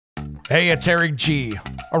Hey, it's Eric G.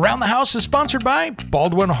 Around the House is sponsored by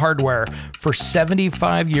Baldwin Hardware. For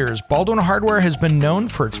 75 years, Baldwin Hardware has been known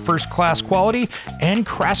for its first-class quality and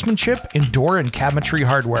craftsmanship in door and cabinetry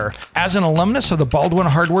hardware. As an alumnus of the Baldwin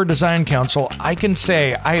Hardware Design Council, I can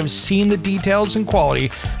say I have seen the details and quality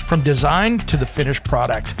from design to the finished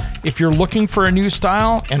product. If you're looking for a new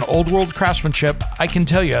style and old-world craftsmanship, I can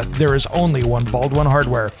tell you there is only one Baldwin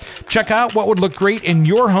Hardware. Check out what would look great in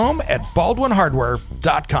your home at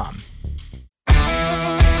baldwinhardware.com.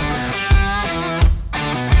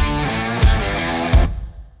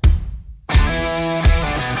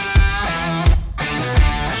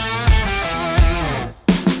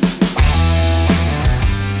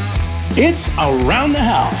 It's Around the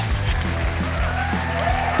House.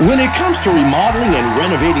 When it comes to remodeling and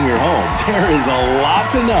renovating your home, there is a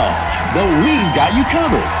lot to know, but we've got you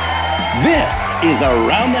covered. This is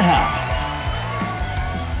Around the House.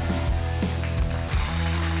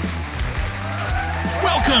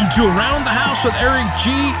 Welcome to Around the House with Eric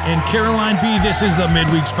G. and Caroline B. This is the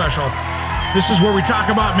midweek special. This is where we talk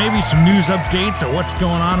about maybe some news updates or what's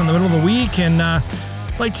going on in the middle of the week. And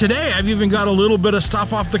like today, I've even got a little bit of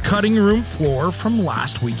stuff off the cutting room floor from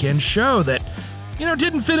last weekend's show that,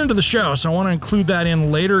 didn't fit into the show. So I want to include that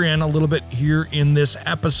in later in a little bit here in this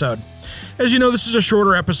episode. As you know, this is a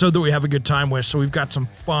shorter episode that we have a good time with, so we've got some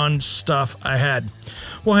fun stuff ahead.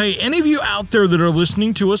 Well, hey, any of you out there that are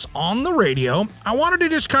listening to us on the radio, I wanted to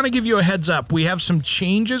just kind of give you a heads up. We have some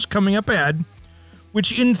changes coming up ahead,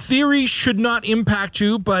 which in theory should not impact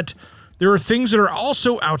you, but there are things that are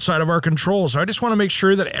also outside of our control. So I just want to make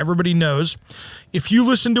sure that everybody knows. If you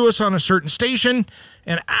listen to us on a certain station,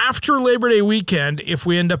 and after Labor Day weekend, if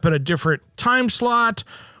we end up at a different time slot,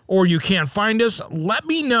 or you can't find us, let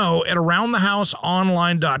me know at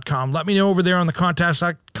aroundthehouseonline.com. Let me know over there on the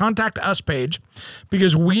contact us page,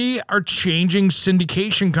 because we are changing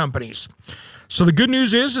syndication companies. So the good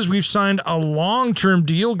news is we've signed a long-term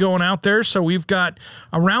deal going out there. So we've got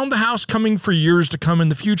Around the House coming for years to come in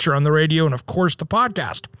the future on the radio and, of course, the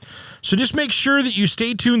podcast. So just make sure that you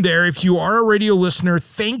stay tuned there. If you are a radio listener,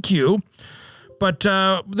 thank you. But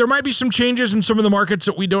there might be some changes in some of the markets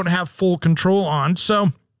that we don't have full control on.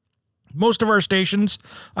 So most of our stations,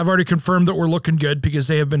 I've already confirmed that we're looking good because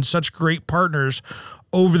they have been such great partners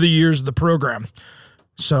over the years of the program.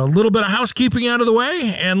 So a little bit of housekeeping out of the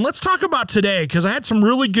way, and let's talk about today, because I had some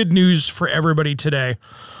really good news for everybody today.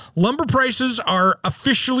 Lumber prices are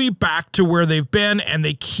officially back to where they've been, and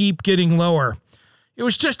they keep getting lower. It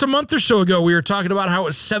was just a month or so ago we were talking about how it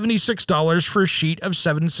was $76 for a sheet of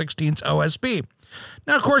 7/16 OSB.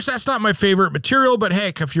 Now, of course, that's not my favorite material, but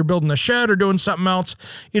heck, if you're building a shed or doing something else,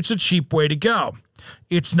 it's a cheap way to go.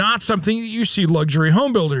 It's not something that you see luxury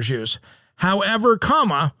home builders use. However,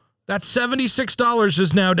 that $76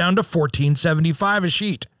 is now down to $14.75 a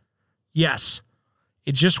sheet. Yes,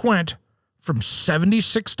 it just went from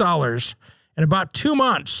 $76 in about 2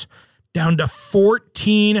 months down to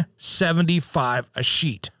 $14.75 a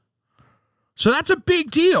sheet. So that's a big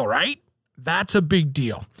deal, right? That's a big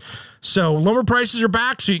deal. So lumber prices are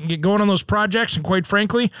back, so you can get going on those projects. And quite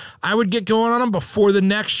frankly, I would get going on them before the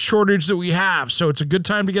next shortage that we have. So it's a good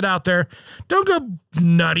time to get out there. Don't go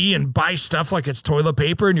nutty and buy stuff like it's toilet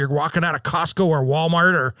paper and you're walking out of Costco or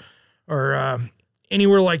Walmart or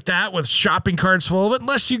anywhere like that with shopping carts full of it.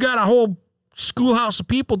 Unless you got a whole schoolhouse of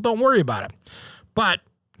people, don't worry about it. But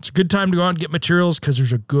it's a good time to go out and get materials because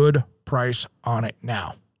there's a good price on it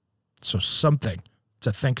now. So something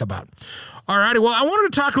to think about. All righty. Well, I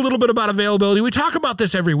wanted to talk a little bit about availability. We talk about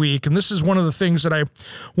this every week, and this is one of the things that I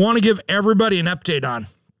want to give everybody an update on.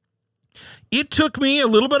 It took me a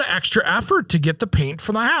little bit of extra effort to get the paint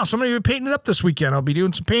for the house. I'm going to be painting it up this weekend. I'll be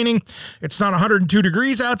doing some painting. It's not 102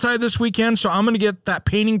 degrees outside this weekend, so I'm going to get that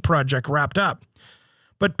painting project wrapped up.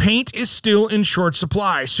 But paint is still in short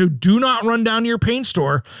supply, so do not run down to your paint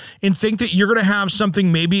store and think that you're going to have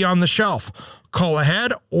something maybe on the shelf. Call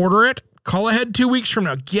ahead, order it. Call ahead 2 weeks from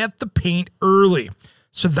now. Get the paint early,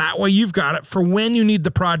 so that way you've got it for when you need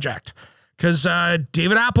the project. Because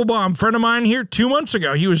David Applebaum, friend of mine here 2 months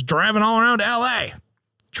ago, he was driving all around L.A.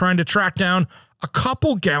 trying to track down a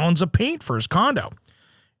couple gallons of paint for his condo.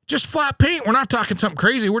 Just flat paint. We're not talking something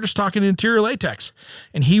crazy. We're just talking interior latex.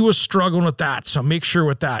 And he was struggling with that, so make sure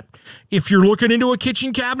with that. If you're looking into a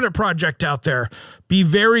kitchen cabinet project out there, be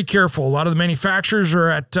very careful. A lot of the manufacturers are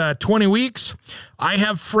at 20 weeks. I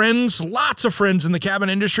have friends, lots of friends in the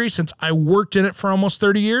cabinet industry since I worked in it for almost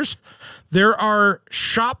 30 years. There are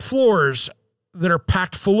shop floors that are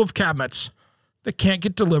packed full of cabinets that can't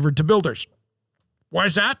get delivered to builders. Why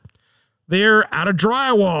is that? They're out of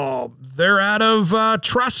drywall. They're out of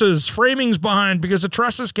trusses, framings behind because the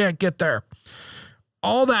trusses can't get there.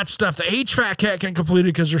 all that stuff. The HVAC can't get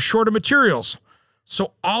completed because they're short of materials.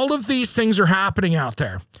 So all of these things are happening out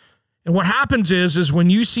there. And what happens is when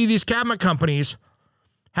you see these cabinet companies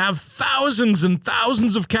have thousands and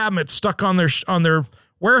thousands of cabinets stuck on their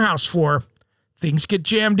warehouse floor, things get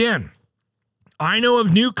jammed in. I know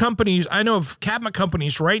of cabinet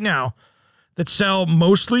companies right now that sell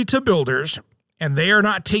mostly to builders, and they are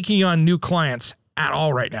not taking on new clients at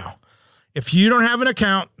all right now. If you don't have an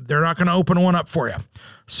account, they're not going to open one up for you.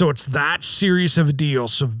 So it's that serious of a deal.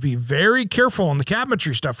 So be very careful on the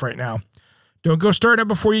cabinetry stuff right now. Don't go start it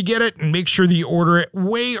before you get it, and make sure that you order it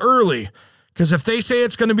way early. Because if they say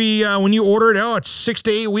it's going to be, when you order it, it's 6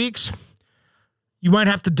 to 8 weeks, you might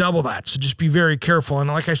have to double that. So just be very careful.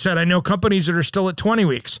 And like I said, I know companies that are still at 20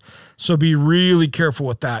 weeks. So be really careful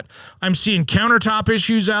with that. I'm seeing countertop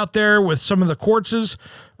issues out there with some of the quartzes.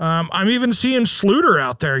 I'm even seeing Sluter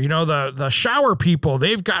out there. You know, the shower people,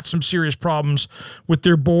 they've got some serious problems with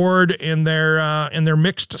their board and their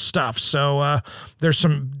mixed stuff. So there's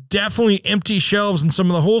some definitely empty shelves in some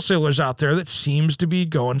of the wholesalers out there that seems to be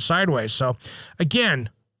going sideways. So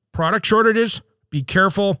again, product shortages, be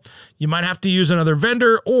careful. You might have to use another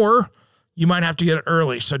vendor, or you might have to get it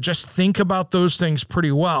early. So just think about those things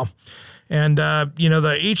pretty well. And, the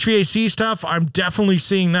HVAC stuff, I'm definitely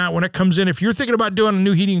seeing that when it comes in. If you're thinking about doing a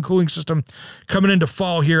new heating and cooling system coming into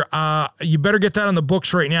fall here, you better get that on the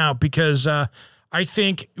books right now, because I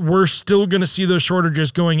think we're still going to see those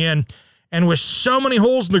shortages going in. And with so many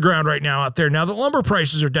holes in the ground right now out there, now that lumber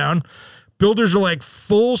prices are down, builders are like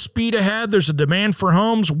full speed ahead. There's a demand for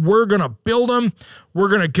homes. We're going to build them. We're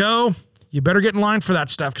going to go. You better get in line for that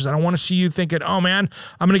stuff, because I don't want to see you thinking, oh, man,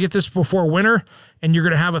 I'm going to get this before winter, and you're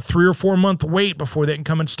going to have a 3 or 4 month wait before they can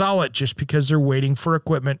come install it, just because they're waiting for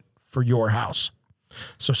equipment for your house.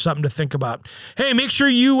 So something to think about. Hey, make sure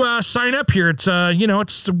you sign up here. It's,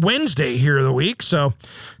 it's Wednesday here of the week, so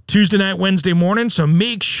Tuesday night, Wednesday morning. So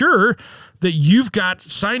make sure that you've got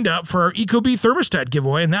signed up for our ecobee thermostat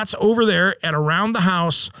giveaway, and that's over there at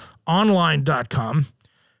aroundthehouseonline.com.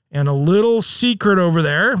 And a little secret over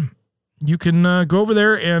there, you can go over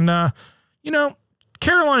there and,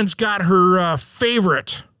 Caroline's got her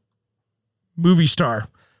favorite movie star.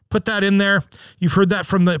 Put that in there. You've heard that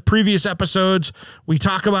from the previous episodes. We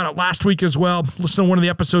talk about it last week as well. Listen to one of the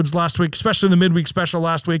episodes last week, especially the midweek special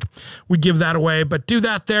last week. We give that away, but do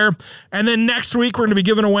that there. And then next week, we're going to be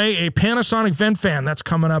giving away a Panasonic vent fan. That's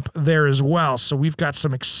coming up there as well. So we've got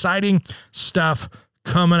some exciting stuff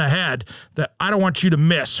coming ahead that I don't want you to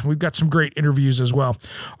miss. We've got some great interviews as well.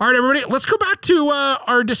 All right, everybody, let's go back to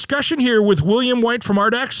our discussion here with William White from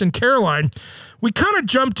Ardex and Caroline. We kind of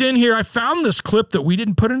jumped in here. I found this clip that we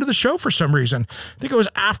didn't put into the show for some reason. I think it was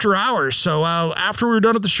after hours. So after we were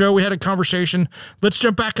done with the show, we had a conversation. Let's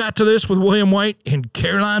jump back out to this with William White and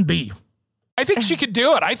Caroline B. I think she could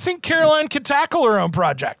do it. I think Caroline could tackle her own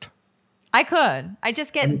project. I could. I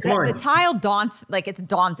just get the tile it's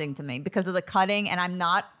daunting to me because of the cutting, and I'm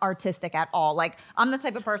not artistic at all. Like, I'm the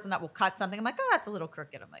type of person that will cut something. I'm like, oh, that's a little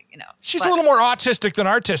crooked. I'm like, She's a little more autistic than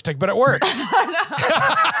artistic, but it works.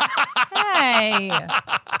 Hey.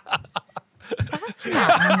 That's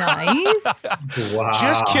not nice. Wow.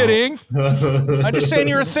 Just kidding. I'm just saying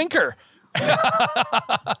you're a thinker.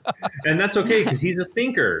 And that's okay, because he's a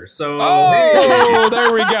thinker. So, hey.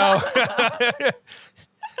 There we go.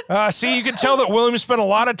 See, you can tell that William spent a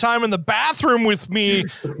lot of time in the bathroom with me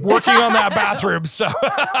working on that bathroom. So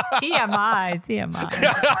TMI.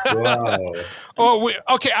 Wow.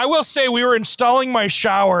 Okay. I will say we were installing my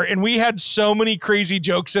shower, and we had so many crazy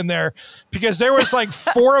jokes in there because there was like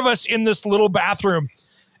 4 of us in this little bathroom,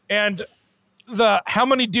 and the how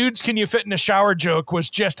many dudes can you fit in a shower joke was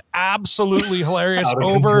just absolutely hilarious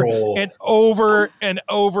over and over and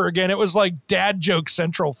over again. It was like dad joke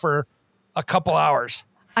central for a couple hours.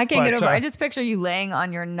 I can't get over. I just picture you laying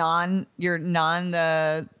on your non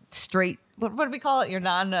straight. What do we call it? Your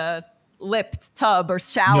lipped tub or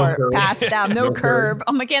shower, passed down, no curb.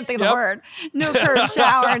 I can't think of the word. No curb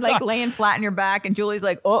shower, like laying flat on your back, and Julie's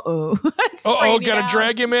like, gotta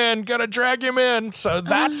drag him in. So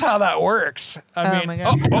that's how that works. I mean,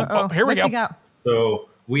 here we go. So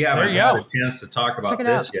we haven't had a chance to talk about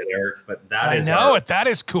this yet, Eric, but that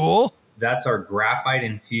is cool. That's our graphite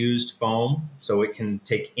infused foam, so it can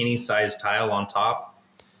take any size tile on top.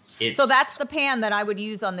 So that's the pan that I would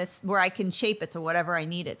use on this, where I can shape it to whatever I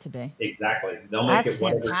need it to be. Exactly. They'll make it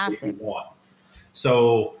whatever shape you want.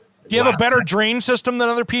 So do you have a better drain system than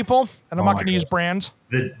other people? And I'm not going to use brands.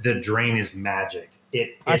 The drain is magic.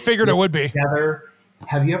 I figured it would be. Together.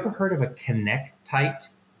 Have you ever heard of a Connect-Tite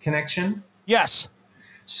connection? Yes.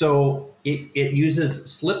 So it uses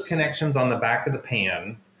slip connections on the back of the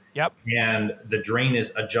pan, Yep. And the drain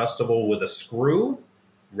is adjustable with a screw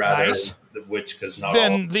rather Nice. which because not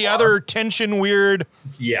Then all the are. other tension weird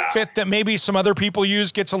yeah fit that maybe some other people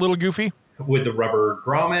use gets a little goofy. with the rubber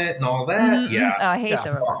grommet and all that. Yeah. Oh, I hate Yeah.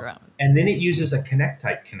 the rubber ground. And then it uses a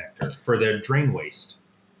Connect-Type connector for the drain waste.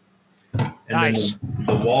 And Nice. then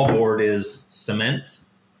the wall board is cement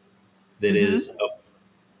that is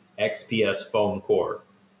a XPS foam core.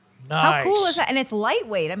 Nice. How cool is that? And it's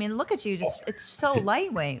lightweight. I mean, look at you. It's so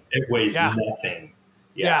lightweight. It weighs Yeah. nothing.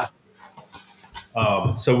 Yeah.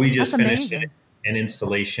 So we just That's finished amazing. an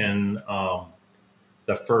installation,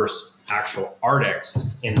 the first actual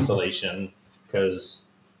Ardex installation, because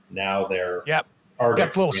now they're Yep. Ardex.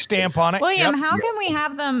 Got the little stamp on it. William, Yep. how can we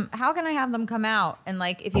have them? How can I have them come out and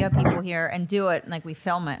like if you have people here and do it and like we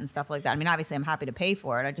film it and stuff like that? I mean, obviously, I'm happy to pay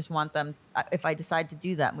for it. I just want them. If I decide to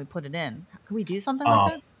do that and we put it in, can we do something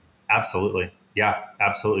like that? Absolutely. Yeah,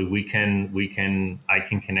 absolutely. I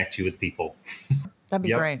can connect you with people. That'd be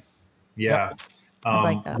Yep. great. Yeah. I'd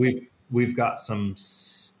like that. We've got some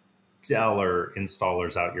stellar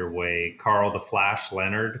installers out your way. Carl the Flash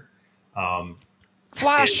Leonard.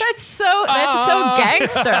 Flash. That's so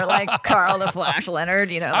gangster, like Carl the Flash Leonard.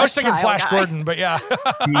 You know, I was that thinking style Flash guy. Gordon, but yeah.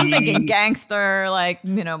 I'm thinking gangster, like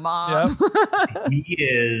mom. He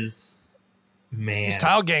is, man. He's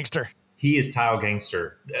tile gangster. He is tile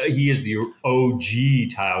gangster. He is the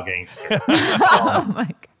OG tile gangster. Oh my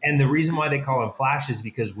god. And the reason why they call him Flash is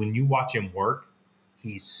because when you watch him work,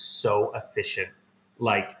 he's so efficient.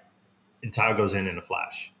 Like, the tile goes in a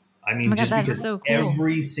flash. I mean, Oh my God, just that's because so cool.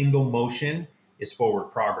 every single motion is forward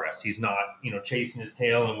progress. He's not, chasing his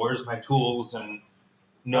tail and where's my tools and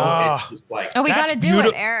it's just like Oh, we That's got to do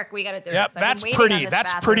beautiful. it, Eric. We got to do it. Yep, 'cause I've been that's waiting on pretty. this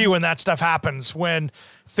That's bathroom. pretty when that stuff happens. When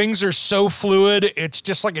things are so fluid, it's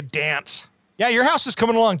just like a dance. Yeah, your house is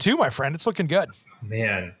coming along too, my friend. It's looking good.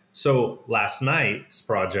 Man. So last night's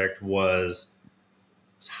project was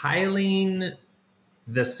tiling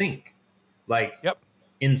the sink, like Yep.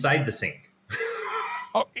 inside the sink.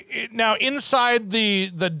 Oh, now inside the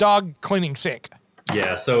dog cleaning sink.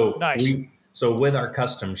 Yeah. So Nice. So with our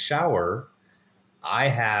custom shower, I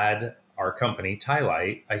had our company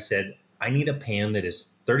Tilite. I said, I need a pan that is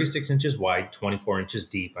 36 inches wide, 24 inches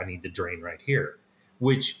deep. I need the drain right here,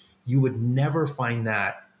 which you would never find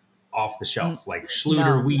that off the shelf, like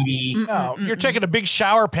Schluter, No. Weedy. No, you're taking a big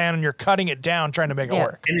shower pan and you're cutting it down, trying to make it Yeah.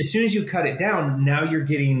 work. And as soon as you cut it down, now you're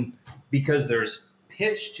getting, because there's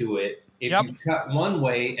pitch to it. If Yep. you cut one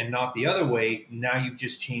way and not the other way, now you've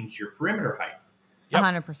just changed your perimeter height. Yep.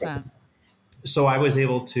 100%. So I was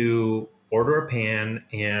able to order a pan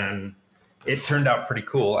and it turned out pretty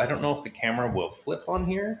cool. I don't know if the camera will flip on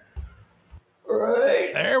here.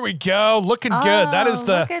 Right. There we go. Looking good. That is Oh,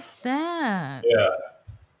 the Look at that. Yeah.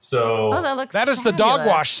 So Oh, that looks. that is the dog fabulous.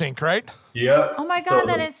 wash sink, right? Yep. Oh my So god,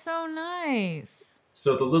 that the- is so nice.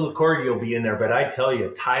 So the little corgi will be in there, but I tell you,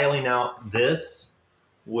 tiling out this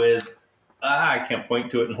with I can't point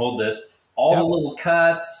to it and hold this. All the Yep. little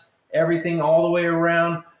cuts, everything all the way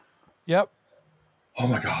around. Yep. Oh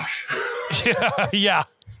my gosh. Yeah.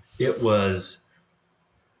 It was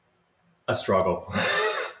a struggle.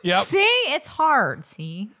 Yep. See, it's hard.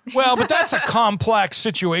 See, Well, but that's a complex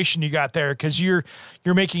situation you got there because you're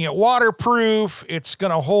making it waterproof. It's going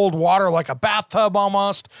to hold water like a bathtub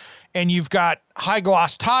almost, and you've got high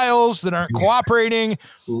gloss tiles that aren't cooperating.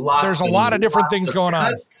 There's a lot of different things going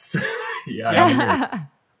on. cuts. Yeah, I mean,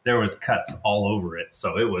 there was cuts all over it.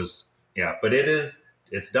 So it was, but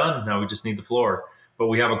it's done. Now we just need the floor. But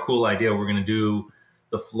we have a cool idea. We're going to do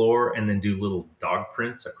the floor and then do little dog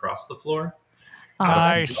prints across the floor. oh,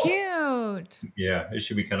 Nice. that's cute. Yeah, it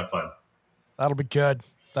should be kind of fun. That'll be good.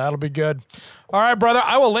 That'll be good. All right, brother.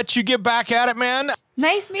 I will let you get back at it, man.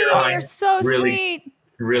 Nice meeting you. Caroline, You're so really- sweet.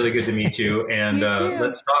 Really good to meet you. And You too.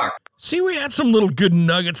 let's talk. See, we had some little good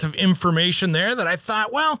nuggets of information there that I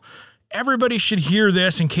thought, well, everybody should hear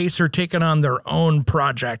this in case they're taking on their own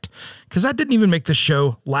project, because that didn't even make the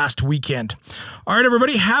show last weekend. All right,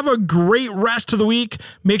 everybody, have a great rest of the week.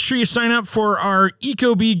 Make sure you sign up for our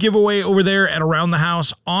Ecobee giveaway over there at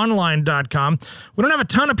aroundthehouseonline.com. We don't have a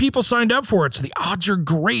ton of people signed up for it, so the odds are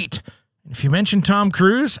great. If you mention Tom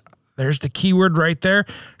Cruise, there's the keyword right there.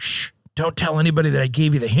 Shh. Don't tell anybody that I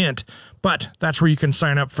gave you the hint, but that's where you can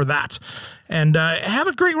sign up for that. And have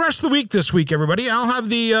a great rest of the week this week, everybody. I'll have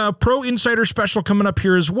the Pro Insider special coming up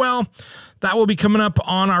here as well. That will be coming up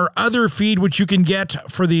on our other feed, which you can get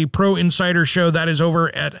for the Pro Insider show. That is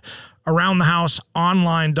over at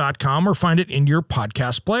aroundthehouseonline.com or find it in your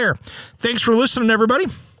podcast player. Thanks for listening, everybody.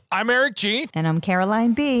 I'm Eric G. And I'm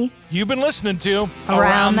Caroline B. You've been listening to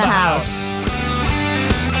Around the House.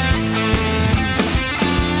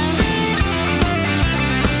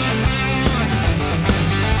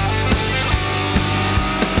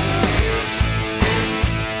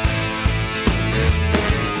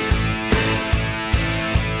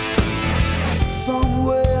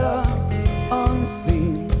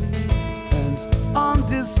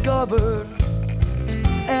 discovered.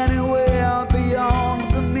 Anyway, I'll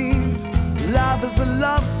beyond the mean. Life is a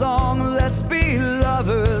love song, let's be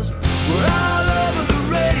lovers. We're all over the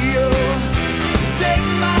radio. Take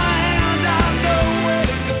my hand, I know where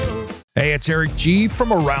to go. Hey, it's Eric G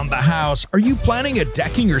from Around the House. Are you planning a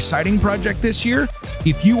decking or siding project this year?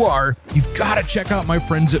 If you are, you've got to check out my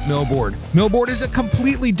friends at Millboard. Millboard is a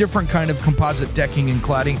completely different kind of composite decking and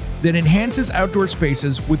cladding that enhances outdoor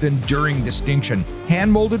spaces with enduring distinction.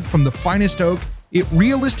 Hand-molded from the finest oak, it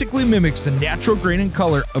realistically mimics the natural grain and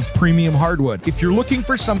color of premium hardwood. If you're looking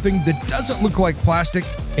for something that doesn't look like plastic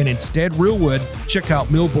and instead real wood, check out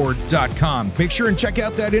millboard.com. Make sure and check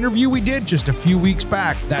out that interview we did just a few weeks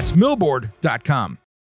back. That's millboard.com.